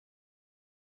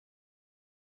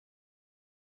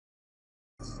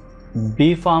Be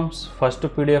forms first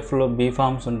పీడిఎఫ్లో be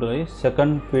forms ఉంటుంది,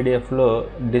 second పీడిఎఫ్లో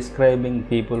describing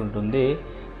people ఉంటుంది,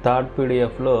 third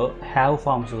పీడిఎఫ్లో have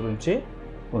forms గురించి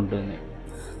ఉంటుంది.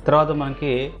 తర్వాత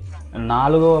మనకి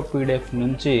 4వ పీడిఎఫ్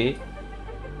నుంచి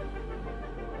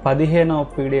 15వ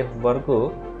పీడిఎఫ్ వరకు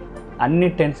అన్ని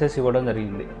టెన్సెస్ ఇవ్వడం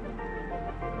జరిగింది.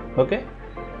 ఓకే,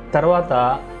 తర్వాత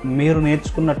మీరు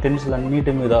నేర్చుకున్న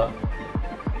టెన్స్లన్నిటి మీద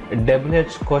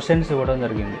WH క్వశ్చన్స్ ఇవ్వడం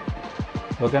జరిగింది.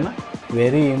 ఓకేనా,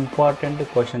 వెరీ ఇంపార్టెంట్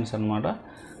క్వశ్చన్స్ అన్నమాట.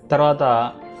 తర్వాత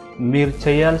మీరు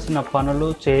చేయాల్సిన పనులు,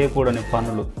 చేయకూడని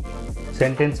పనులు,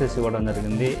 సెంటెన్సెస్ ఇవ్వడం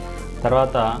జరిగింది.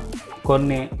 తర్వాత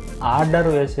కొన్ని ఆర్డర్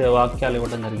వేసే వాక్యాలు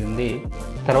ఇవ్వడం జరిగింది.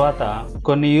 తర్వాత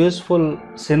కొన్ని యూస్ఫుల్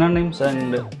సినోనిమ్స్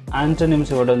అండ్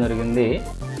యాంటోనిమ్స్ ఇవ్వడం జరిగింది.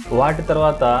 వాటి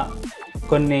తర్వాత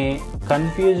కొన్ని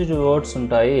కన్ఫ్యూజ్డ్ వర్డ్స్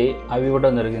ఉంటాయి, అవి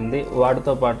ఇవ్వడం జరిగింది.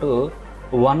 వాటితో పాటు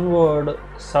వన్ వర్డ్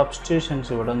సబ్స్టిట్యూషన్స్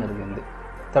ఇవ్వడం జరిగింది.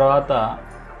 తర్వాత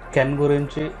కెన్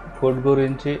గురించి, కుడ్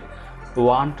గురించి,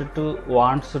 want to,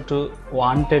 wants to,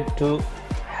 wanted to,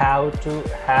 have to,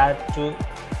 had to,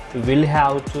 will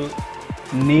have to,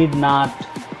 need not,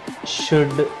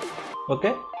 should,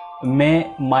 okay, May,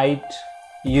 might,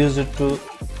 used to,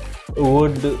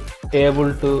 would,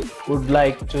 able to, would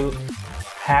like to,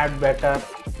 had better,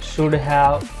 should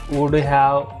have, would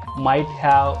have, might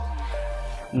have,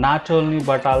 not only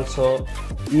but also,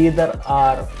 either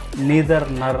or, neither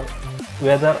nor,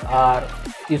 whether or,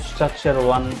 if structure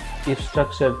 1, if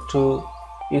structure 2,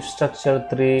 if structure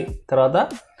 3, తర్వాత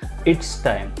it's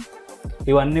time.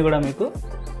 ఇవన్నీ కూడా మీకు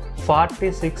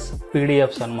 46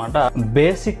 PDFs అనమాట.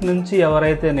 Basic నుంచి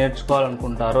ఎవరైతే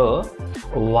నేర్చుకోవాలనుకుంటారో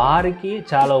వారికి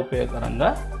చాలా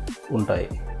ఉపయోగకరంగా ఉంటాయి.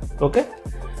 ఓకే,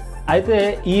 అయితే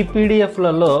ఈ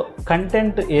పీడిఎఫ్లలో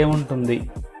కంటెంట్ ఏముంటుంది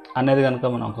అనేది కనుక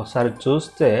మనం ఒకసారి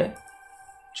చూస్తే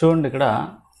చూడండి, ఇక్కడ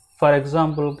ఫర్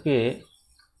ఎగ్జాంపుల్కి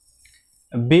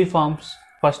be forms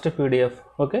first PDF.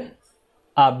 Okay,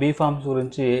 ఆ బీ ఫార్మ్స్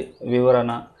గురించి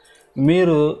వివరణ.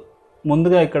 మీరు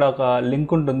ముందుగా ఇక్కడ ఒక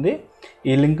లింక్ ఉంటుంది,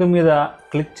 ఈ లింక్ మీద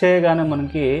క్లిక్ చేయగానే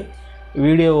మనకి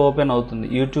వీడియో ఓపెన్ అవుతుంది.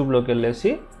 యూట్యూబ్లోకి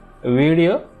వెళ్ళేసి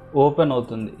వీడియో ఓపెన్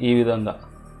అవుతుంది ఈ విధంగా.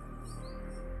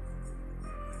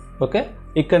 ఓకే,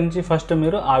 ఇక్కడ నుంచి ఫస్ట్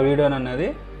మీరు ఆ వీడియోని అనేది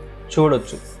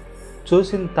చూడొచ్చు.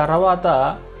 చూసిన తర్వాత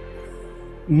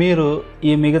మీరు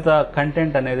ఈ మిగతా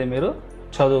కంటెంట్ అనేది మీరు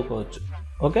చదువుకోవచ్చు.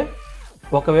 ఓకే,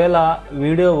 ఒకవేళ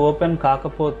వీడియో ఓపెన్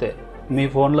కాకపోతే, మీ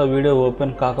ఫోన్లో వీడియో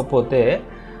ఓపెన్ కాకపోతే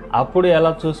అప్పుడు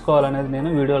ఎలా చూసుకోవాలనేది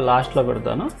నేను వీడియో లాస్ట్లో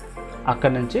పెడతాను,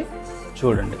 అక్కడి నుంచి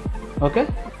చూడండి. ఓకే,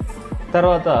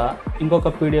 తర్వాత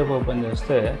ఇంకొక పీడిఎఫ్ ఓపెన్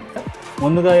చేస్తే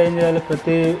ముందుగా ఏం చేయాలి,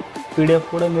 ప్రతి పీడిఎఫ్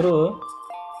కూడా మీరు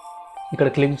ఇక్కడ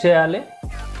క్లిక్ చేయాలి.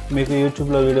 మీకు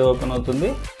యూట్యూబ్లో వీడియో ఓపెన్ అవుతుంది,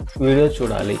 వీడియో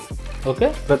చూడాలి. ఓకే,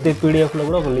 ప్రతి పీడిఎఫ్లో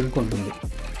కూడా ఒక లింక్ ఉంటుంది.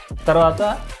 తర్వాత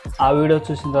ఆ వీడియో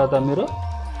చూసిన తర్వాత మీరు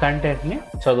కంటెంట్ని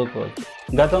చదువుకోవచ్చు.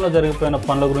 గతంలో జరిగిపోయిన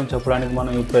పనుల గురించి చెప్పడానికి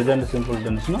మనం ఈ ప్రెజెంట్ సింపుల్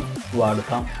టెన్స్ను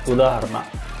వాడుతాం. ఉదాహరణ,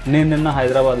 నేను నిన్న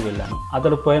హైదరాబాద్ వెళ్ళాను,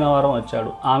 అతడు పోయిన వారం వచ్చాడు,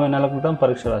 ఆమె నెల క్రితం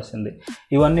పరీక్ష రాసింది.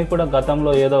 ఇవన్నీ కూడా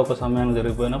గతంలో ఏదో ఒక సమయానికి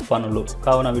జరిగిపోయిన పనులు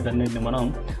కావున వీటన్నిటిని మనం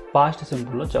పాస్ట్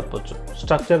సింపుల్లో చెప్పొచ్చు.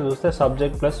 స్ట్రక్చర్ చూస్తే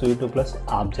subject plus V2 plus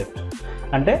object,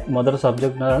 అంటే మొదటి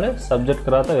సబ్జెక్ట్ ఉండాలి, సబ్జెక్ట్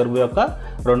తర్వాత వెర్బ్ యొక్క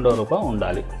రెండో రూపం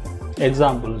ఉండాలి.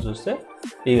 ఎగ్జాంపుల్ చూస్తే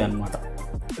ఇవి అనమాట.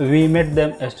 వీ మెట్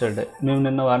దెమ్ ఎస్టర్డే, మేము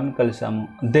నిన్న వారిని కలిసాము.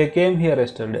 దే కేమ్ హియర్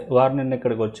ఎస్టర్డే, వారు నిన్న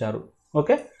ఇక్కడికి వచ్చారు.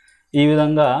 ఓకే, ఈ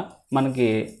విధంగా మనకి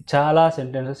చాలా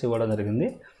సెంటెన్సెస్ ఇవ్వడం జరిగింది.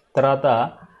 తర్వాత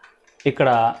ఇక్కడ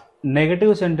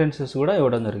నెగటివ్ సెంటెన్సెస్ కూడా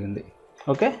ఇవ్వడం జరిగింది.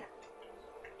 ఓకే,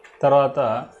 తర్వాత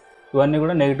ఇవన్నీ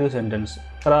కూడా నెగటివ్ సెంటెన్స్.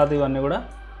 తర్వాత ఇవన్నీ కూడా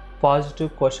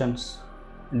positive questions.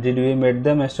 Did we met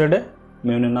them yesterday,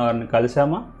 మేము నిన్న వారిని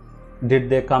కలిసామా. Did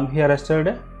they come here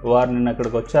yesterday, వారు నిన్న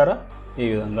ఇక్కడికి వచ్చారా. ఈ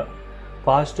విధంగా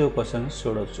పాజిటివ్ క్వశ్చన్స్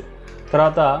చూడవచ్చు.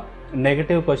 తర్వాత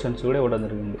నెగటివ్ క్వశ్చన్స్ కూడా ఇవ్వడం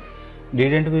జరిగింది.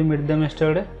 Didn't we meet them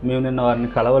yesterday, మేము నిన్న వారిని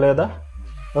కలవలేదా.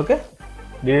 Okay,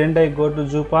 didn't I go to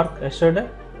zoo park yesterday,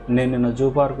 నేను నిన్న జూ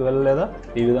పార్క్ వెళ్ళలేదా.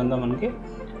 ఈ విధంగా మనకి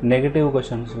నెగటివ్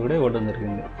క్వశ్చన్స్ కూడా ఇవ్వడం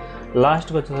జరిగింది.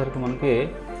 లాస్ట్కి వచ్చేసరికి మనకి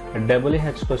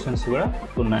WH క్వశ్చన్స్ కూడా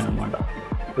ఉన్నాయన్నమాట.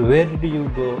 Where did you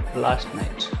go last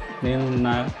night, నేను నిన్న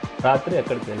రాత్రి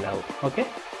ఎక్కడికి వెళ్ళావు. Okay,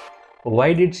 why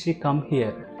did she come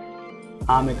here,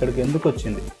 ఆమె ఇక్కడికి ఎందుకు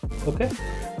వచ్చింది. Okay,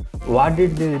 what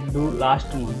did they do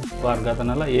last month, వారు గత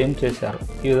నెల ఏం చేశారు.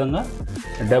 ఈ విధంగా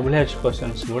WH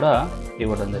క్వశ్చన్స్ కూడా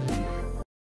ఇవ్వడం జరిగింది.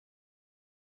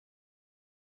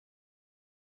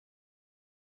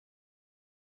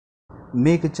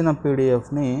 మీకు ఇచ్చిన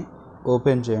పీడిఎఫ్ని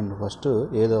ఓపెన్ చేయండి. ఫస్ట్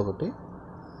ఏదో ఒకటి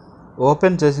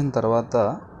ఓపెన్ చేసిన తర్వాత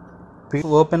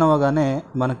ఓపెన్ అవ్వగానే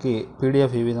మనకి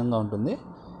పీడిఎఫ్ ఈ విధంగా ఉంటుంది.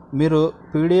 మీరు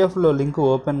పీడిఎఫ్లో లింక్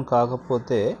ఓపెన్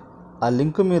కాకపోతే ఆ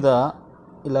లింక్ మీద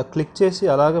ఇలా క్లిక్ చేసి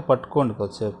అలాగే పట్టుకోండి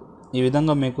కొద్దిసేపు. ఈ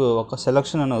విధంగా మీకు ఒక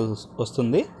సెలక్షన్ అనేది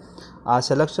వస్తుంది. ఆ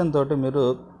సెలక్షన్ తోటి మీరు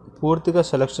పూర్తిగా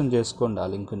సెలక్షన్ చేసుకోండి ఆ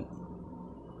లింక్ని.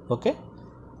 ఓకే,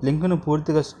 లింక్ను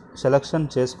పూర్తిగా సెలక్షన్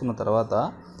చేసుకున్న తర్వాత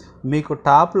మీకు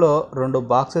టాప్లో 2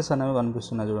 బాక్సెస్ అనేవి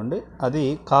కనిపిస్తున్నాయి చూడండి, అది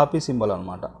కాపీ సింబల్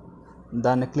అనమాట.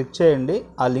 దాన్ని క్లిక్ చేయండి,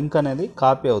 ఆ లింక్ అనేది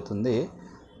కాపీ అవుతుంది.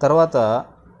 తర్వాత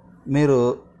మీరు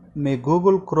మీ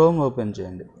గూగుల్ క్రోమ్ ఓపెన్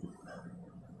చేయండి.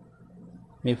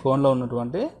 మీ ఫోన్లో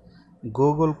ఉన్నటువంటి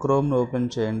గూగుల్ క్రోమ్ను ఓపెన్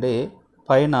చేయండి.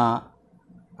 పైన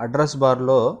అడ్రస్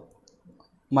బార్లో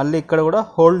మళ్ళీ ఇక్కడ కూడా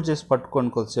హోల్డ్ చేసి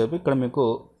పట్టుకోండి కొద్దిసేపు. ఇక్కడ మీకు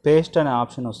పేస్ట్ అనే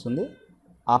ఆప్షన్ వస్తుంది.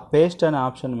 ఆ పేస్ట్ అనే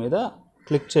ఆప్షన్ మీద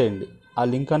క్లిక్ చేయండి. ఆ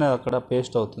లింక్ అనేది అక్కడ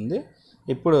పేస్ట్ అవుతుంది.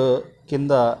 ఇప్పుడు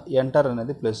కింద ఎంటర్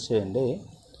అనేది ప్రెస్ చేయండి.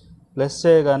 ప్రెస్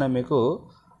చేయగానే మీకు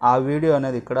ఆ వీడియో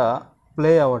అనేది ఇక్కడ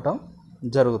ప్లే అవ్వటం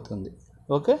జరుగుతుంది.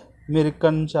 ఓకే, మీరు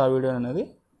ఇక్కడ నుంచి ఆ వీడియో అనేది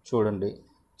చూడండి.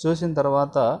 చూసిన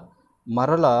తర్వాత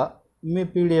మరలా మీ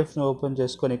పీడిఎఫ్ని ఓపెన్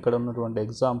చేసుకొని ఇక్కడ ఉన్నటువంటి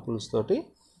ఎగ్జాంపుల్స్ తోటి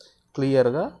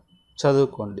క్లియర్గా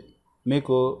చదువుకోండి.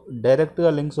 మీకు డైరెక్ట్గా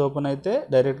లింక్స్ ఓపెన్ అయితే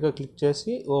డైరెక్ట్గా క్లిక్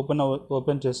చేసి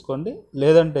ఓపెన్ చేసుకోండి.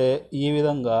 లేదంటే ఈ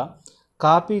విధంగా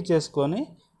కాపీ చేసుకొని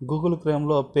గూగుల్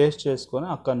క్రోమ్లో పేస్ట్ చేసుకొని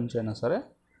అక్కడి నుంచి అయినా సరే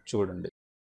చూడండి.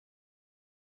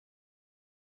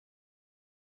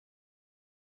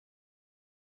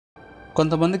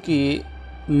 కొంతమందికి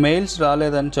మెయిల్స్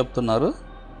రాలేదని చెప్తున్నారు.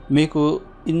 మీకు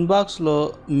ఇన్బాక్స్లో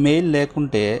మెయిల్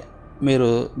లేకుంటే మీరు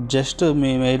జస్ట్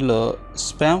మీ మెయిల్లో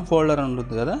స్పామ్ ఫోల్డర్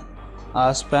ఉంటుంది కదా, ఆ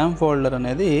స్పామ్ ఫోల్డర్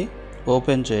అనేది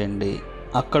ఓపెన్ చేయండి.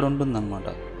 అక్కడ ఉంటుందన్నమాట.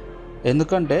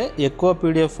 ఎందుకంటే ఎక్కువ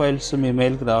పీడిఎఫ్ ఫైల్స్ మీ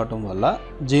మెయిల్కి రావటం వల్ల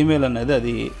జీమెయిల్ అనేది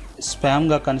అది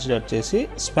స్పామ్గా కన్సిడర్ చేసి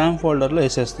స్పామ్ ఫోల్డర్లో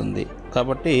వేసేస్తుంది.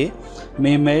 కాబట్టి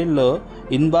మీ మెయిల్లో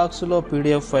ఇన్బాక్స్లో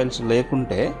పీడిఎఫ్ ఫైల్స్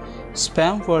లేకుంటే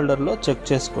స్పామ్ ఫోల్డర్లో చెక్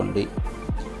చేసుకోండి.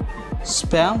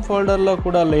 స్పామ్ ఫోల్డర్లో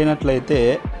కూడా లేనట్లయితే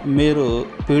మీరు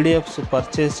పీడిఎఫ్స్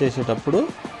పర్చేస్ చేసేటప్పుడు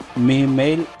మీ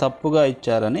మెయిల్ తప్పుగా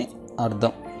ఇచ్చారని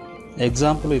అర్థం.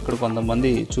 ఎగ్జాంపుల్ ఇక్కడ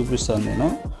కొంతమంది చూపిస్తాను నేను,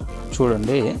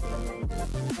 చూడండి.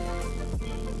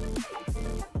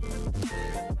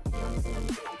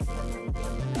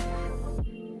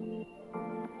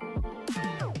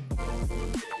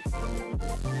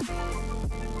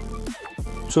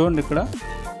 చూడండి, ఇక్కడ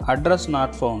అడ్రస్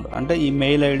నాట్ ఫౌండ్ అంటే ఈ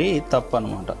మెయిల్ ఐడి తప్పు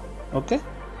అనమాట. ఓకే,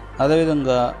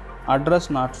 అదేవిధంగా అడ్రస్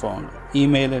నాట్ ఫౌండ్, ఈ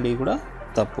మెయిల్ ఐడి కూడా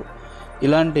తప్పు.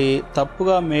 ఇలాంటి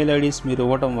తప్పుగా మెయిల్ ఐడీస్ మీరు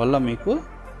ఇవ్వటం వల్ల మీకు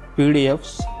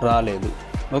పీడిఎఫ్స్ రాలేదు.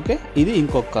 ఓకే, ఇది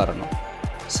ఇంకొక కారణం.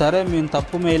 సరే, మేము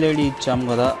తప్పు మెయిల్ ఐడి ఇచ్చాము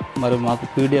కదా, మరి మాకు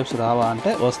పీడిఎఫ్స్ రావా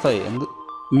అంటే వస్తాయి.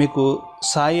 మీకు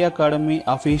సాయి అకాడమీ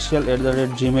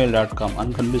official@gmail.com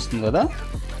అని కనిపిస్తుంది కదా,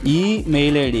 ఈ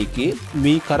మెయిల్ ఐడికి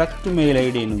మీ కరెక్ట్ మెయిల్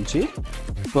ఐడి నుంచి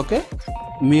ఓకే,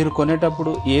 మీరు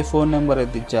కొనేటప్పుడు ఏ ఫోన్ నెంబర్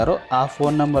అయితే ఇచ్చారో ఆ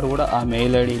ఫోన్ నెంబర్ కూడా ఆ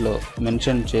మెయిల్ ఐడిలో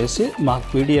మెన్షన్ చేసి మాకు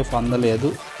పీడిఎఫ్ అందలేదు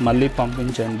మళ్ళీ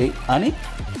పంపించండి అని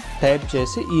టైప్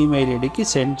చేసి ఈ మెయిల్ ఐడికి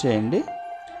సెండ్ చేయండి.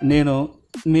 నేను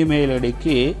మీ మెయిల్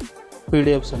ఐడికి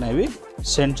పీడిఎఫ్స్ అనేవి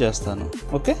సెండ్ చేస్తాను.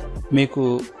 ఓకే, మీకు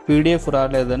పీడిఎఫ్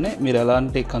రాలేదని మీరు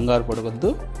ఎలాంటి కంగారు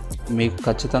పడవద్దు, మీకు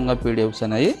ఖచ్చితంగా పీడిఎఫ్స్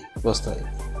అనేవి వస్తాయి.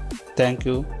 Thank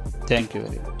you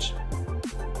very much.